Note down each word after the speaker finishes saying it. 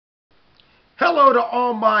Hello to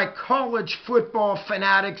all my college football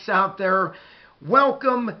fanatics out there.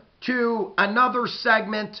 Welcome to another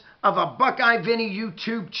segment of a Buckeye Vinny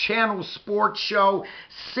YouTube channel sports show.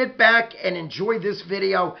 Sit back and enjoy this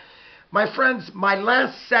video. My friends, my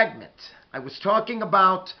last segment, I was talking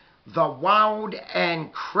about the wild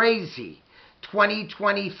and crazy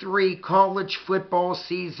 2023 college football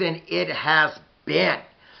season it has been.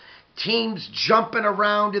 Teams jumping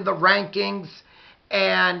around in the rankings,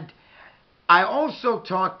 and I also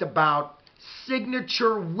talked about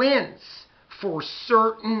signature wins for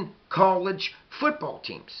certain college football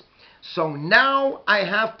teams. So now I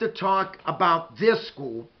have to talk about this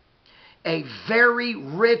school, a very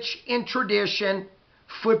rich in tradition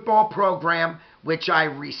football program, which I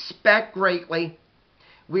respect greatly.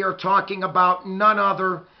 We are talking about none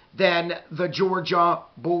other than the Georgia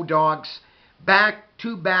Bulldogs,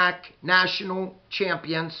 back-to-back national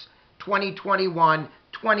champions, 2021,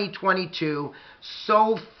 2022.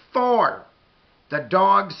 So far, the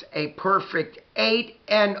Dogs a perfect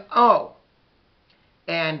 8-0.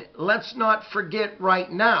 And let's not forget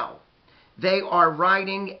right now, they are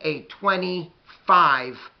riding a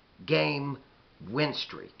 25-game win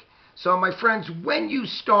streak. So my friends, when you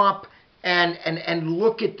stop and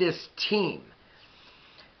look at this team,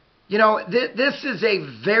 you know, this is a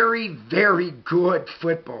very, very good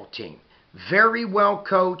football team. Very well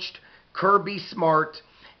coached, Kirby Smart,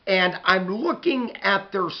 and I'm looking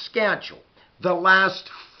at their schedule, the last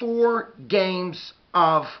 4 games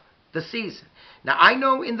of the season. Now, I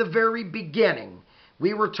know in the very beginning,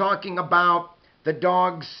 we were talking about the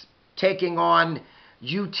Dogs taking on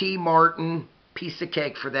UT Martin, piece of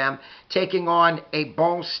cake for them, taking on a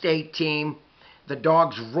Ball State team. The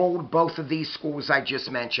Dogs rolled both of these schools I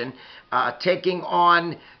just mentioned, taking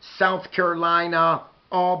on South Carolina,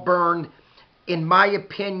 Auburn. In my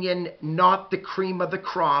opinion, not the cream of the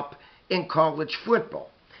crop in college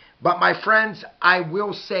football. But my friends, I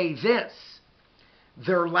will say this.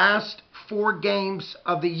 Their last 4 games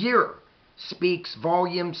of the year speaks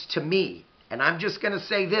volumes to me. And I'm just going to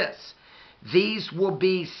say this. These will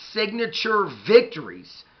be signature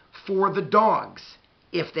victories for the Dogs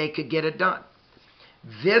if they could get it done.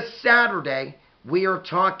 This Saturday, we are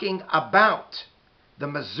talking about the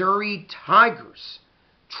Missouri Tigers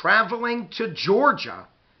traveling to Georgia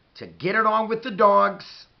to get it on with the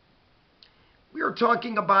Dogs. We are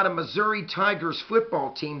talking about a Missouri Tigers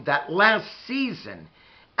football team that last season,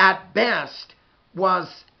 at best,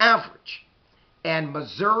 was average. And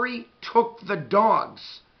Missouri took the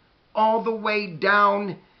Dogs all the way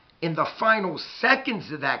down in the final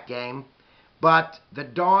seconds of that game, but the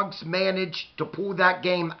Dogs managed to pull that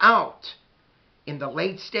game out in the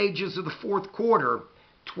late stages of the fourth quarter,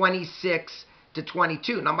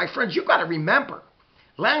 26-22. Now, my friends, you've got to remember,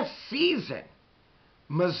 last season,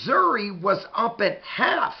 Missouri was up at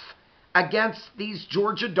half against these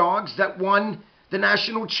Georgia Dogs that won the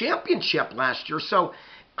national championship last year. So,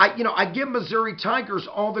 I give Missouri Tigers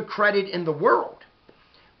all the credit in the world.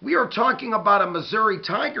 We are talking about a Missouri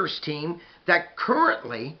Tigers team that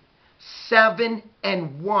currently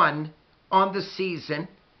 7-1 on the season,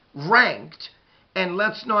 ranked. And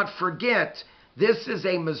let's not forget, this is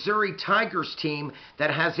a Missouri Tigers team that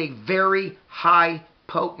has a very high,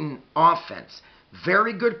 potent offense.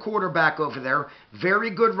 Very good quarterback over there. Very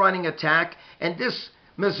good running attack. And this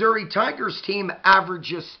Missouri Tigers team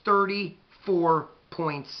averages 34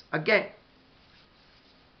 points a game.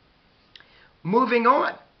 Moving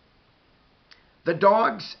on. The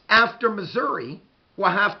Dogs, after Missouri, will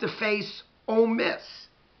have to face Ole Miss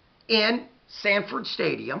in Sanford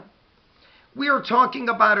Stadium. We are talking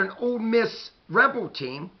about an Ole Miss Rebel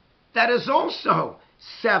team that is also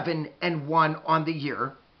 7-1 on the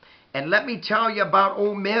year. And let me tell you about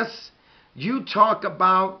Ole Miss. You talk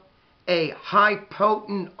about a high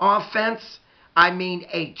potent offense. I mean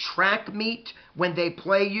a track meet when they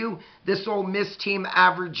play you. This Ole Miss team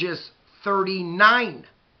averages 39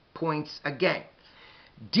 points a game.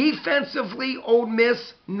 Defensively, Ole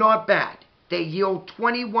Miss, not bad. They yield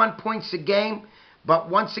 21 points a game.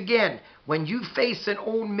 But once again, when you face an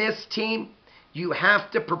Ole Miss team, you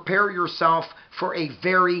have to prepare yourself for a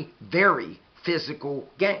very, very physical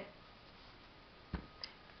game.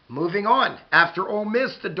 Moving on. After Ole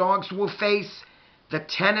Miss, the Dogs will face the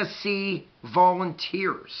Tennessee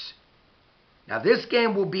Volunteers. Now, this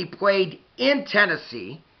game will be played in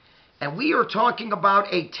Tennessee. And we are talking about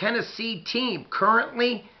a Tennessee team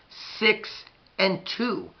currently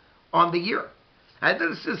 6-2 on the year.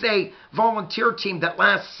 This is a Volunteer team that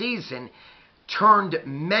last season turned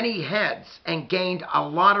many heads and gained a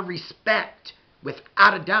lot of respect,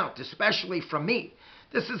 without a doubt, especially from me.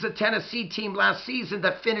 This is a Tennessee team last season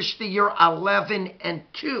that finished the year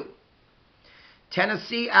 11-2.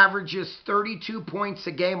 Tennessee averages 32 points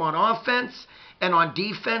a game on offense, and on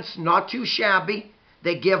defense, not too shabby.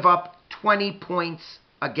 They give up 20 points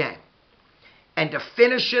a game. And to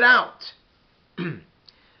finish it out,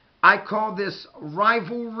 I call this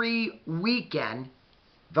rivalry weekend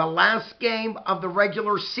the last game of the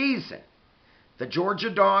regular season. The Georgia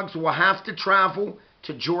Dogs will have to travel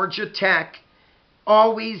to Georgia Tech.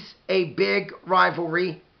 Always a big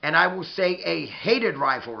rivalry, and I will say a hated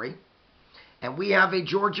rivalry. And we have a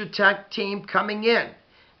Georgia Tech team coming in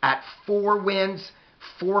at 4 wins,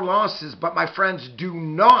 4 losses. But my friends, do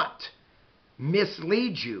not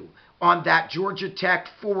mislead you on that Georgia Tech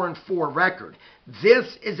 4-4 record.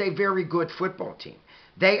 This is a very good football team.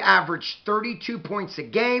 They average 32 points a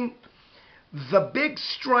game. The big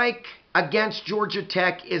strike against Georgia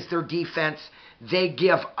Tech is their defense. They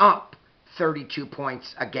give up 32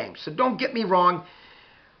 points a game. So don't get me wrong.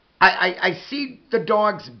 I see the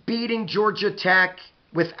Dogs beating Georgia Tech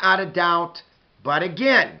without a doubt. But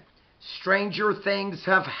again, stranger things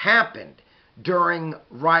have happened during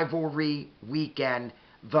rivalry weekend,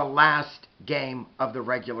 the last game of the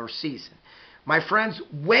regular season. My friends,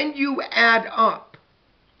 when you add up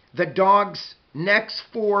the Dogs' next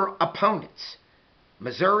 4 opponents,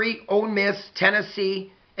 Missouri, Ole Miss,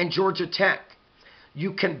 Tennessee, and Georgia Tech,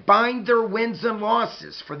 you combine their wins and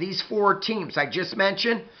losses for these 4 teams I just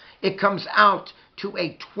mentioned, it comes out to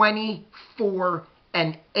a 24-8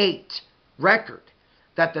 record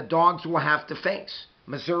that the Dogs will have to face.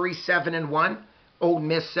 Missouri 7-1, Ole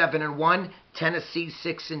Miss 7-1, Tennessee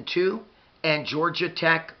 6-2, and Georgia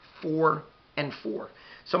Tech 4-4.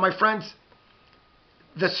 So my friends,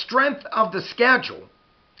 the strength of the schedule,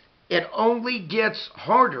 it only gets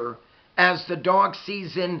harder as the Dog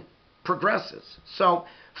season progresses. So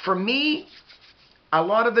for me, a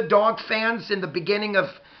lot of the Dog fans in the beginning of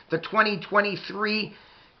the 2023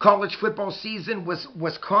 college football season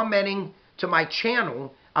was commenting to my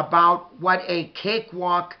channel about what a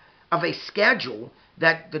cakewalk of a schedule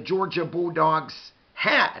that the Georgia Bulldogs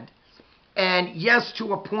had. And yes,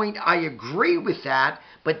 to a point, I agree with that,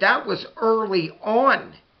 but that was early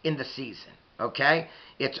on in the season, okay?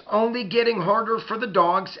 It's only getting harder for the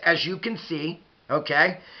Dogs, as you can see,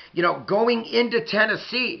 okay? You know, going into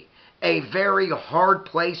Tennessee, a very hard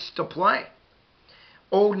place to play.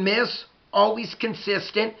 Ole Miss, always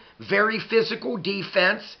consistent, very physical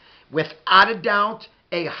defense, without a doubt,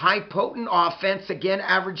 a high-potent offense, again,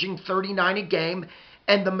 averaging 39 a game.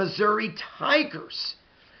 And the Missouri Tigers,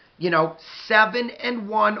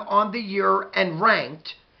 7-1 on the year and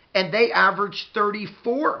ranked, and they average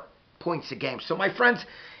 34 points a game. So, my friends,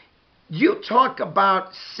 you talk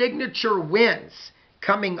about signature wins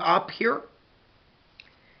coming up here.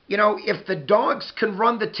 If the Dogs can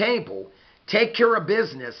run the table, take care of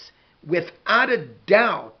business, without a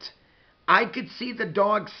doubt, I could see the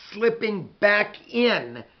Dogs slipping back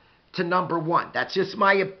in to number 1. That's just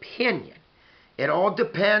my opinion. It all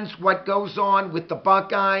depends what goes on with the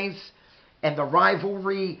Buckeyes and the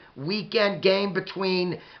rivalry weekend game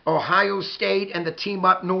between Ohio State and the team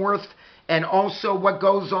up north, and also what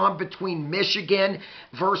goes on between Michigan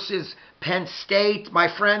versus Penn State. My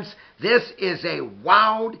friends, this is a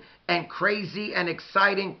wild and crazy and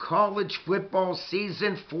exciting college football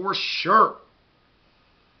season for sure.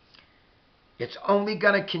 It's only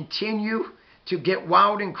going to continue to get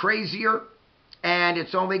wild and crazier, and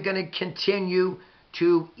it's only going to continue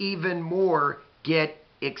to even more get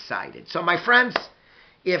excited. So my friends,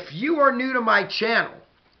 if you are new to my channel,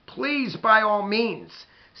 please by all means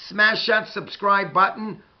smash that subscribe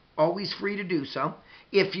button. Always free to do so.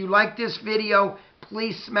 If you like this video,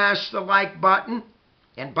 please smash the like button.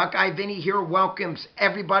 And Buckeye Vinny here welcomes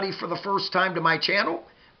everybody for the first time to my channel.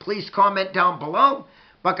 Please comment down below.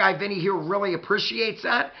 Buckeye Vinny here really appreciates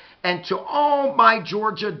that. And to all my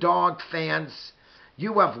Georgia Dog fans,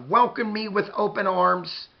 you have welcomed me with open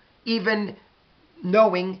arms, even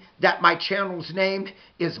knowing that my channel's name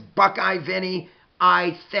is Buckeye Vinny.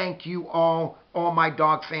 I thank you all my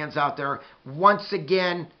Dog fans out there. Once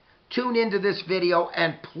again, tune into this video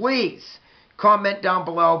and please comment down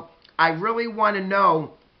below. I really want to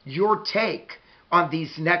know your take on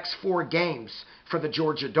these next 4 games for the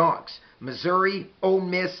Georgia Dogs. Missouri, Ole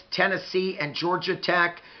Miss, Tennessee, and Georgia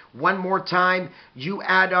Tech. One more time, you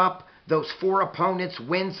add up those 4 opponents'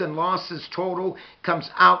 wins and losses total,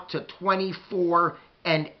 comes out to 24-8.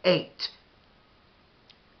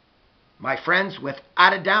 My friends,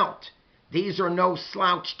 without a doubt, these are no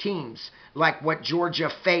slouch teams like what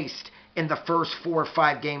Georgia faced in the first 4 or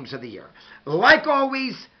 5 games of the year. Like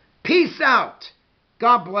always, peace out.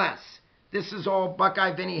 God bless. This is all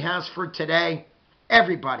Buckeye Vinny has for today.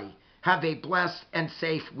 Everybody, have a blessed and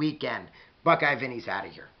safe weekend. Buckeye Vinny's out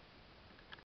of here.